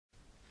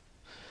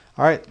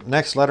All right,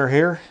 next letter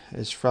here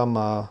is from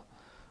a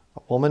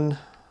woman,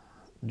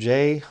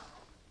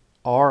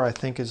 J.R., I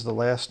think is the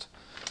last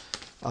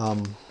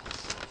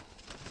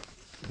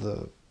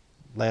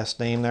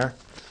name there.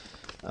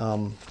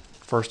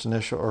 First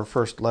initial or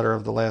first letter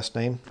of the last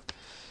name.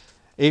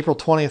 April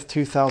 20th,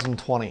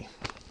 2020.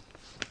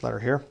 Letter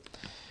here.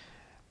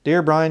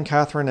 Dear Brian,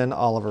 Catherine, and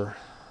Oliver,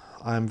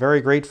 I am very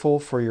grateful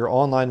for your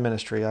online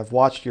ministry. I've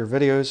watched your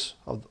videos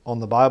on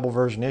the Bible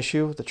version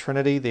issue, the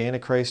Trinity, the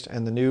Antichrist,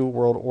 and the New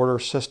World Order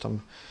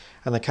system,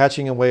 and the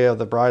catching away of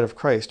the Bride of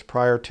Christ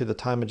prior to the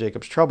time of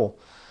Jacob's trouble.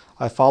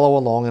 I follow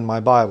along in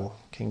my Bible,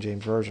 King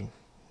James Version.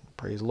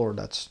 Praise the Lord,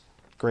 that's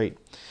great.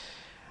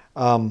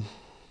 Now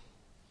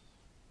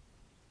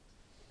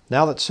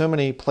that so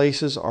many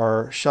places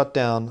are shut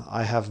down,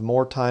 I have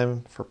more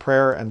time for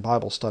prayer and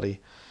Bible study.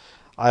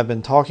 I've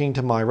been talking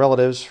to my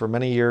relatives for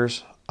many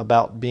years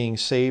about being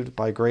saved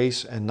by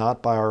grace and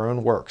not by our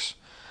own works.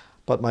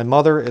 But my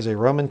mother is a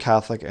Roman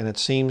Catholic and it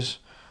seems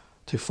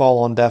to fall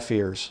on deaf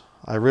ears.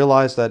 I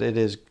realize that it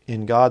is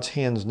in God's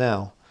hands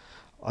now.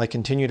 I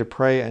continue to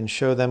pray and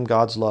show them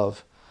God's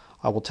love.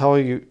 I will tell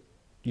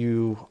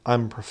you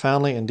I'm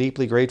profoundly and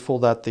deeply grateful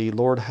that the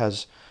Lord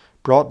has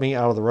brought me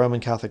out of the Roman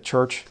Catholic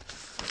Church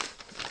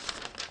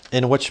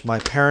in which my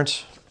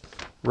parents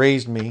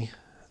raised me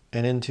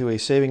and into a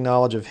saving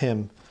knowledge of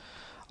Him.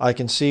 I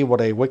can see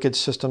what a wicked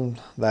system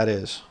that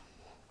is.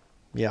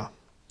 Yeah.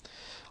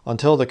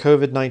 Until the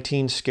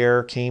COVID-19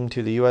 scare came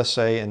to the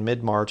USA in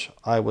mid-March,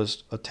 I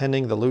was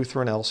attending the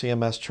Lutheran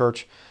LCMS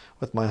church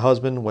with my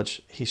husband,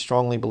 which he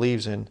strongly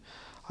believes in.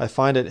 I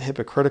find it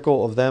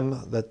hypocritical of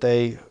them that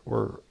they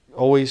were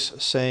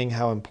always saying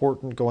how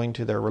important going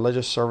to their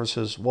religious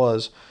services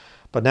was,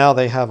 but now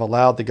they have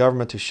allowed the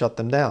government to shut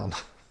them down.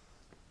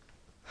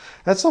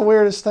 That's the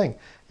weirdest thing.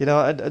 You know,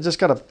 I just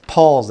got to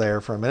pause there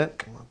for a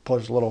minute.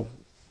 Push a little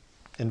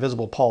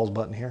invisible pause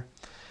button here.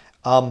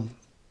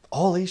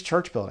 All these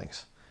church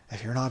buildings,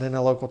 if you're not in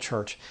a local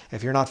church,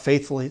 if you're not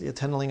faithfully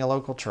attending a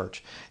local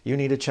church, you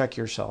need to check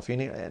yourself. You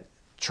need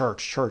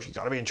church. You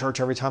got to be in church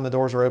every time the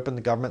doors are open.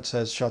 The government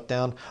says shut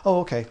down.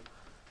 Oh, okay.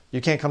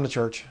 You can't come to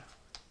church.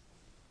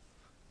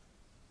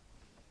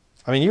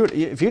 I mean,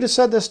 if you'd have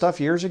said this stuff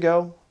years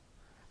ago,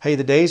 hey,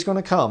 the day's going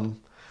to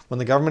come when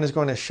the government is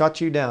going to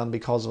shut you down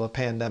because of a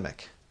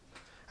pandemic.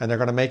 And they're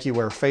going to make you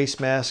wear face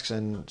masks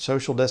and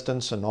social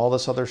distance and all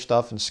this other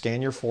stuff and scan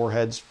your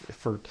foreheads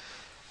for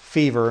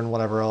fever and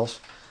whatever else.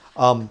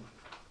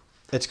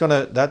 That's going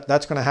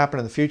to happen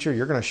in the future.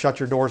 You're going to shut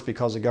your doors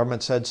because the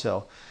government said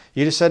so.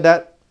 You just said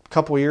that a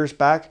couple of years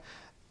back.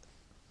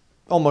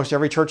 Almost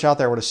every church out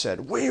there would have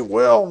said, we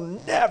will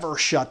never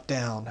shut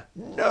down.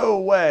 No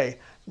way.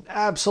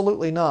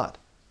 Absolutely not.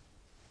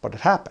 But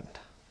it happened.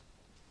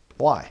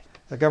 Why?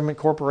 The government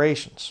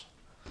corporations.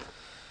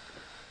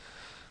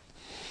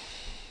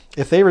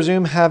 If they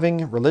resume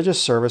having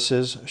religious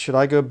services, should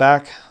I go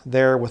back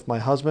there with my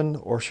husband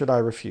or should I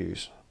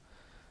refuse?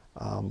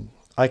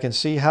 I can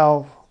see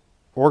how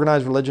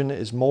organized religion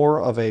is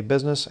more of a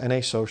business and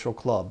a social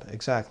club.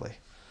 Exactly.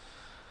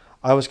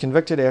 I was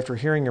convicted after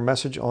hearing your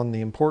message on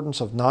the importance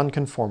of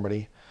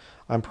nonconformity.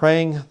 I'm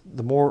praying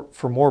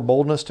for more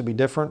boldness to be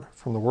different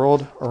from the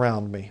world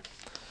around me.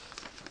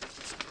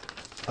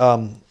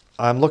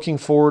 I'm looking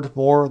forward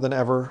more than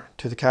ever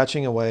to the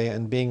catching away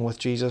and being with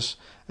Jesus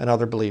and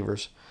other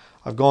believers.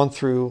 I've gone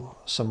through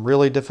some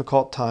really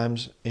difficult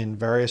times in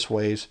various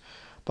ways,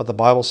 but the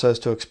Bible says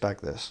to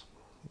expect this,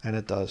 and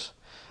it does.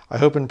 I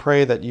hope and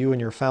pray that you and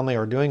your family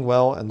are doing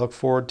well and look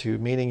forward to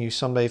meeting you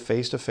someday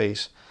face to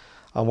face.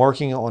 I'm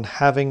working on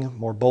having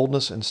more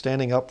boldness and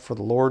standing up for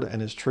the Lord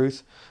and His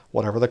truth,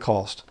 whatever the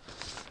cost.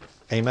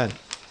 Amen.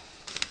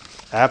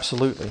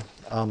 Absolutely.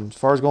 As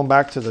far as going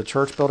back to the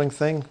church building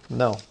thing,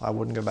 no, I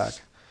wouldn't go back.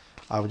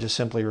 I would just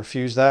simply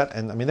refuse that.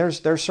 And I mean,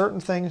 there's certain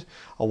things.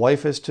 A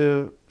wife is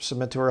to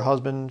submit to her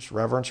husband,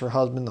 reverence her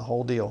husband, the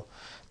whole deal.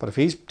 But if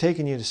he's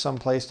taking you to some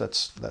place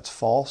that's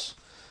false,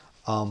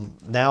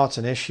 now it's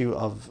an issue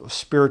of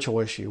spiritual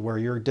issue where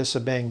you're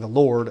disobeying the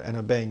Lord and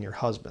obeying your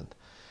husband.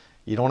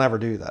 You don't ever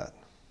do that.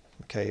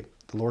 Okay,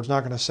 the Lord's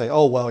not going to say,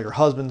 oh, well, your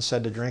husband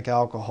said to drink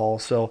alcohol,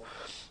 so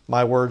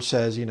my word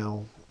says,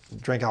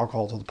 drink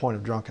alcohol to the point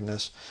of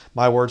drunkenness.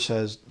 My word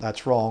says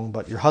that's wrong,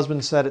 but your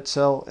husband said it,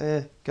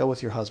 so go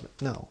with your husband.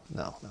 No.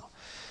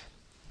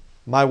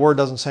 My word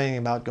doesn't say anything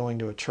about going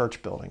to a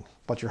church building,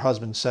 but your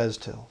husband says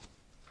to.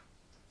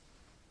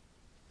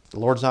 The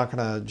Lord's not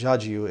going to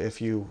judge you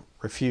if you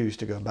refuse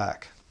to go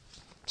back.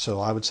 So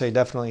I would say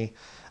definitely,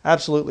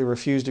 absolutely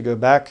refuse to go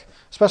back,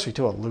 especially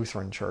to a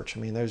Lutheran church. I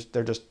mean,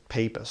 they're just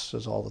papists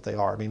is all that they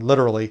are. I mean,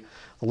 literally,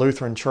 the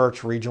Lutheran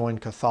church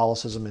rejoined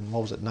Catholicism in,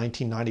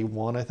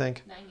 1991, I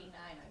think?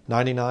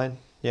 99?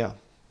 Yeah.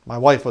 My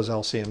wife was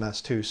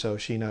LCMS too, so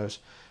she knows,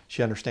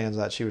 she understands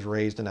that. She was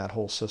raised in that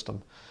whole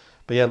system.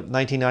 But yeah,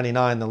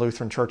 1999, the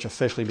Lutheran Church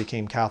officially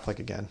became Catholic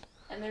again.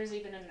 And there's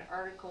even an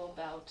article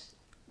about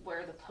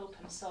where the Pope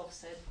himself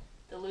said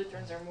the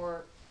Lutherans are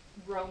more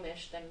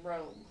Romish than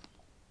Rome.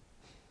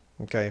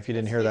 Okay, if you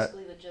didn't hear that.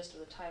 Basically the gist of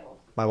the title.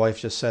 My wife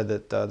just said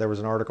that there was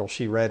an article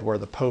she read where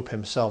the Pope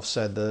himself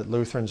said the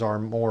Lutherans are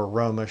more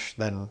Romish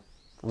than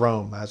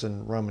Rome, as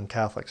in Roman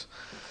Catholics.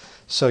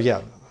 So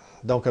yeah,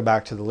 don't go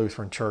back to the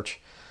Lutheran Church.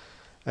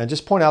 And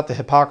just point out the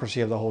hypocrisy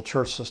of the whole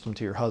church system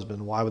to your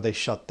husband. Why would they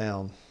shut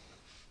down,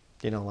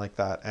 like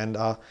that? And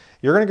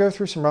you're going to go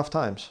through some rough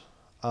times.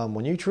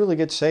 When you truly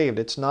get saved,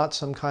 it's not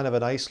some kind of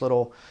a nice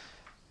little,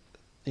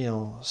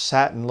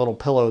 satin little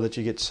pillow that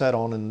you get set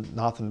on and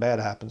nothing bad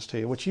happens to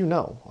you, which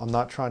I'm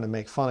not trying to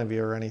make fun of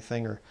you or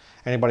anything or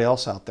anybody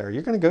else out there.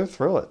 You're going to go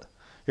through it.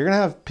 You're going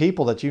to have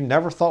people that you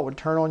never thought would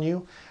turn on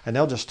you, and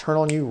they'll just turn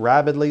on you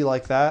rabidly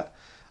like that,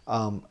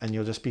 and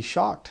you'll just be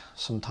shocked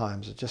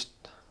sometimes.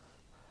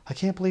 I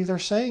can't believe they're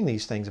saying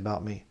these things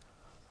about me.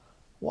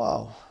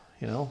 Wow,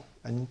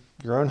 and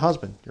your own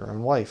husband, your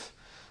own wife.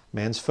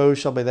 Man's foes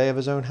shall be they of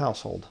his own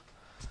household,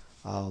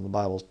 the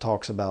Bible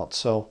talks about.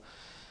 So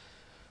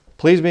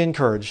please be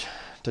encouraged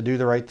to do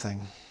the right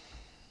thing.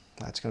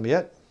 That's going to be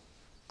it.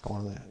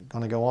 Going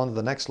to go on to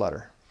the next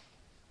letter.